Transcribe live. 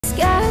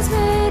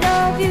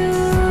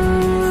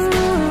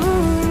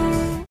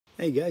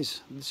Hey guys,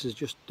 this is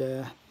just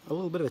a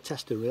little bit of a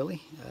tester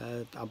really.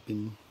 I've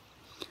been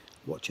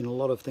watching a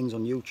lot of things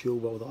on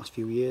YouTube over the last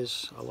few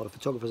years. A lot of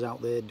photographers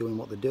out there doing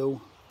what they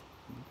do.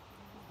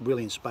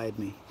 Really inspired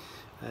me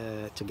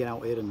to get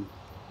out here and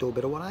do a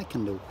bit of what I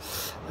can do.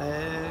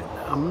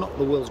 I'm not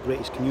the world's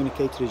greatest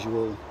communicator, as you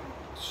will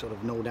sort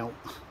of no doubt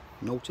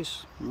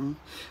notice,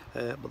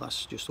 but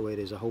that's just the way it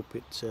is. I hope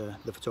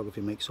the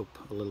photography makes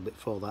up a little bit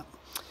for that.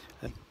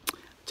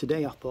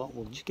 Today I thought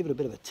we'll just give it a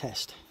bit of a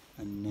test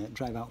and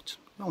drive out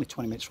only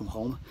 20 minutes from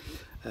home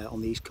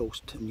on the east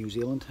coast of New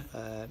Zealand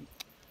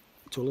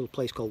to a little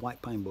place called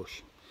White Pine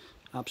Bush.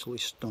 Absolutely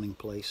stunning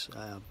place.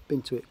 I've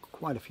been to it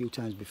quite a few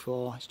times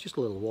before. It's just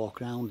a little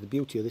walk around. The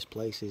beauty of this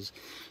place is,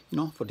 you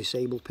know, for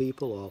disabled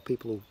people or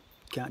people who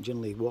can't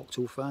generally walk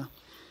too far,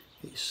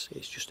 it's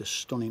just a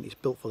stunning, it's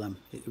built for them.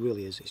 It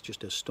really is. It's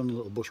just a stunning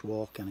little bush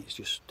walk, and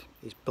it's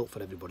built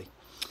for everybody.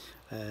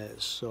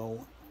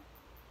 So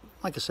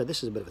like I said,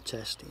 this is a bit of a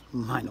test. It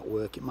might not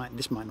work.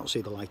 This might not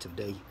see the light of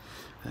day,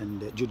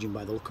 and judging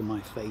by the look of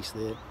my face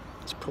there,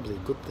 it's probably a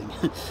good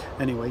thing.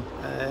 Anyway,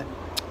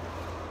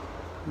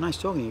 nice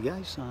talking to you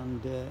guys,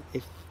 and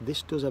if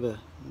this does ever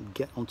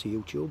get onto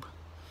YouTube,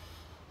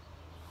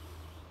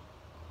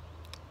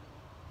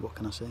 what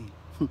can I say?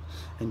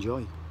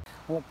 Enjoy.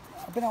 Well,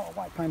 I've been out at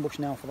White Pine Bush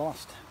now for the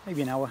last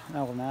maybe an hour and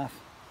a half.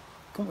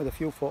 Come with a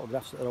few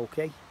photographs that are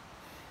okay.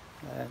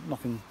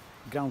 Nothing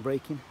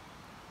groundbreaking.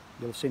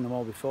 You'll have seen them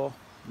all before,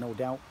 no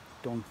doubt.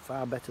 Done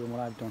far better than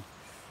what I've done.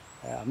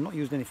 I've not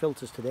used any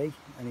filters today,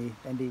 any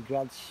ND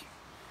grads,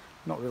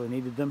 not really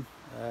needed them.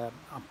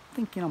 I'm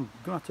thinking I'm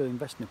going to have to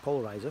invest in a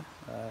polarizer.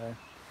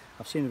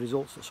 I've seen the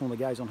results that some of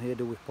the guys on here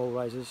do with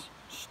polarizers,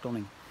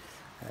 stunning.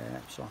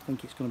 So I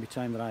think it's going to be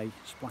time that I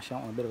splash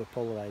out on a bit of a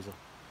polarizer.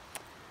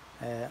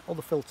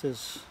 Other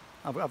filters,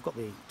 I've got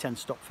the 10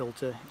 stock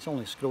filter. It's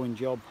only a screwing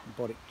job. I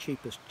bought it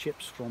cheap as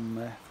chips from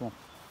a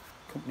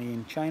company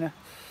in China.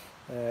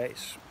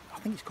 I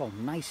think it's called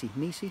Nisi.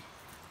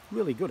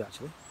 Really good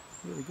actually,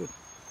 really good.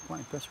 Quite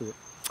impressed with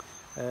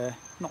it.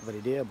 Not very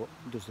dear, but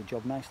does the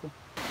job nicely.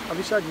 I've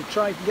decided to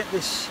try and get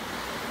this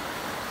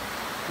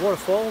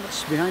waterfall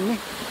that's behind me.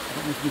 I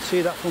don't know if you can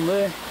see that from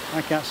there.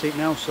 I can't see it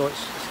now, so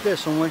it's there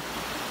somewhere.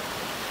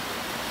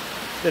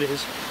 There it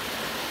is.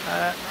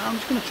 I'm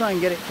just going to try and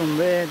get it from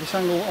there, this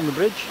angle on the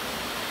bridge.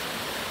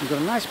 We've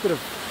got a nice bit of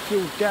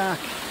few dark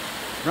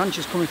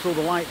branches coming through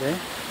the light there.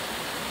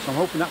 So I'm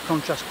hoping that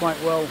contrasts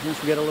quite well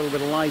once we get a little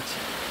bit of light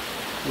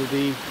with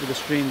the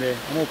stream there.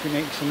 I'm hoping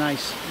it makes a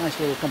nice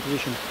little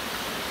composition.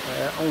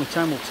 Only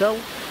time will tell.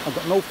 I've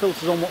got no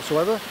filters on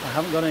whatsoever. I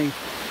haven't got any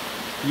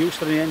use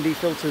for any ND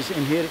filters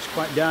in here. It's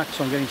quite dark,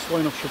 so I'm getting slow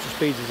enough shutter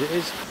speeds as it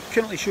is.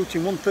 Currently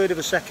shooting 1/3 of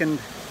a second,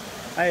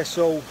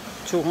 ISO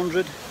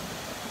 200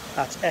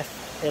 at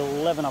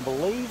f11 I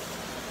believe,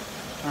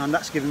 and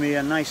that's giving me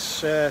a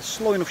nice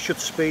slow enough shutter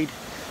speed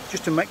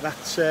just to make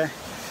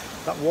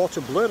that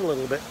water blur a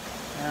little bit.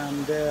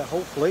 And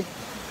hopefully,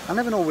 I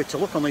never know where to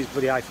look on these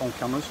bloody iPhone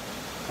cameras.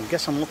 I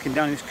guess I'm looking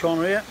down in this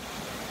corner here,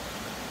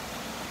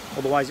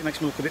 otherwise it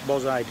makes me look a bit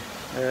boz-eyed,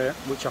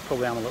 which I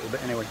probably am a little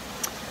bit anyway.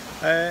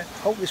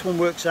 Hope this one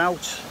works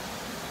out.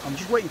 I'm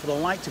just waiting for the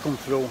light to come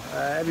through.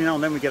 Every now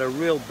and then we get a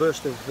real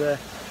burst of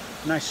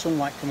nice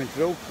sunlight coming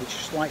through, which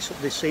just lights up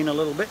this scene a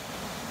little bit,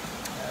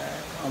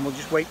 and we'll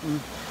just wait and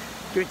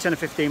give it 10 or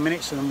 15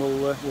 minutes, and then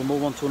we'll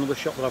move on to another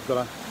shot that I've got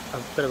a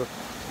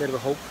bit of a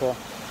hope for.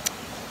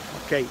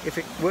 Okay, if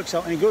it works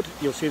out any good,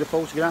 you'll see the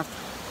photograph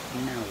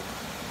now.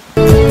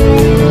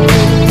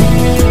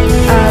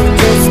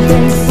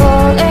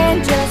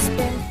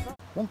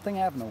 One thing I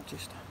have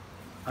noticed,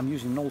 I'm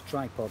using an old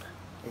tripod.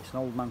 It's an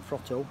old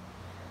Manfrotto.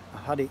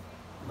 I've had it,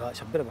 well,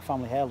 it's a bit of a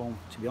family heirloom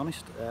to be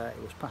honest.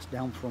 It was passed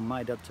down from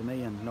my dad to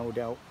me, and no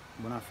doubt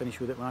when I finish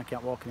with it, when I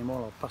can't walk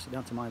anymore, I'll pass it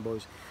down to my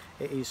boys.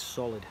 It is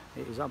solid,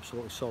 it is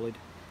absolutely solid.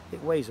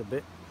 It weighs a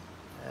bit,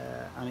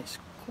 and it's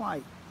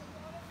quite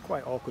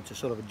awkward to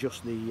sort of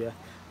adjust the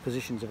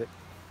positions of it,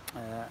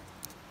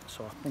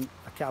 so I think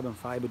a carbon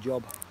fibre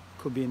job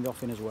could be in the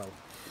offing as well.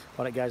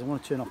 Alright guys, I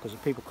want to turn off because the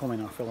people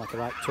coming, I feel like a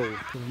right tool.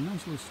 There's a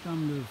nice little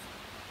stand of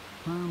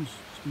palms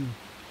on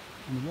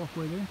the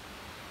walkway there.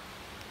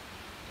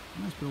 A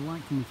nice bit of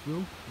light coming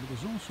through, but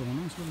there's also a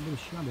nice little bit of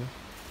shadow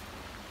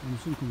when the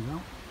sun comes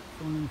out,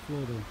 falling on the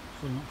floor there.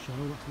 Sorry, not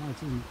shadow, that's light,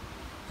 isn't it?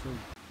 So,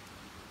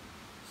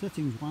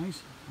 settings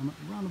wise, I'm at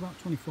around about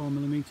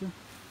 24mm.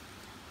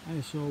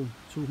 ISO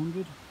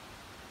 200,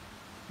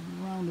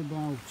 around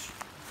about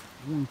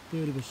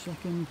 1/3 of a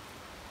second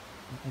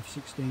at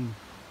f16.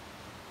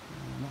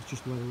 That's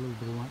just where a little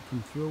bit of light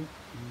comes through,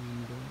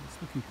 and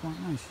it's looking quite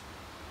nice.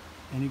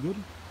 Any good?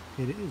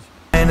 Here it is.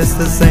 And it's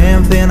the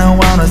same thing I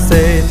wanna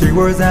say, 3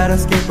 words that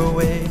escape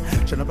away.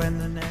 Should I bring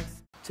the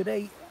next?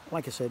 Today,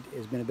 like I said,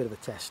 has been a bit of a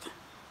test.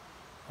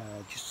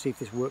 Just to see if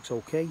this works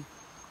okay.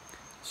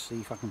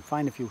 See if I can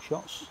find a few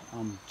shots.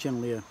 I'm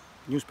generally a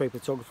newspaper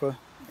photographer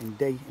in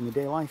my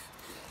day life,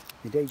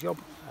 my day job.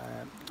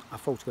 I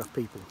photograph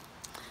people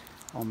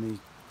on the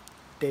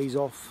days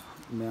off,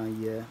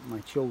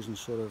 my chosen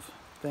sort of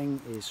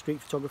thing is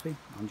street photography.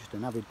 I'm just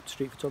an avid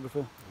street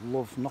photographer.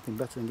 Love nothing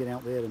better than getting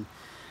out there and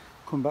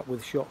coming back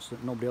with shots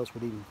that nobody else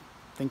would even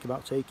think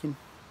about taking.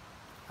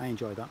 I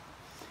enjoy that.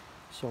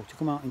 So to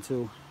come out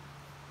into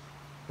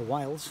the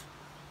wilds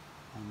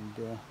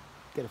and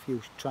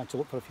try to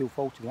look for a few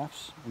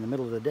photographs in the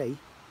middle of the day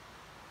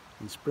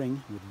in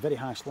spring with very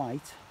harsh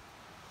light,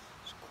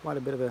 it's quite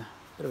a bit of a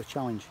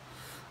challenge.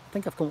 I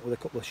think I've come up with a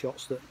couple of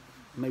shots that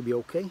may be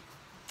okay,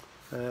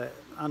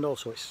 and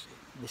also it's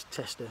this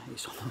tester.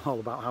 It's all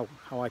about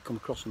how I come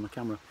across on the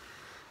camera.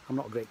 I'm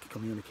not a great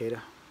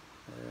communicator.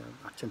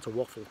 I tend to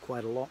waffle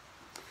quite a lot.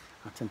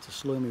 I tend to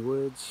slur my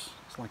words.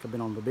 It's like I've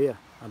been on the beer.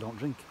 I don't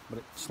drink, but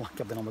it's like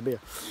I've been on the beer.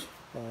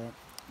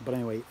 But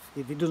anyway,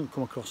 if it doesn't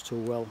come across too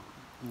well,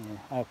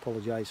 I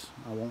apologise.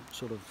 I won't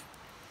sort of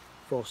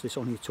force this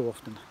on you too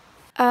often.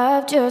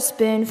 I've just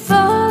been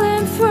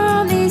falling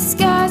from these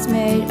skies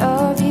made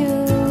of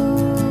you,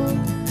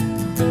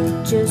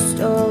 just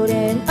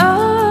holding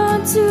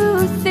on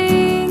to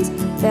things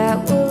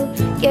that will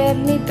get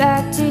me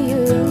back to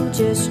you,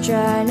 just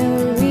trying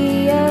to reach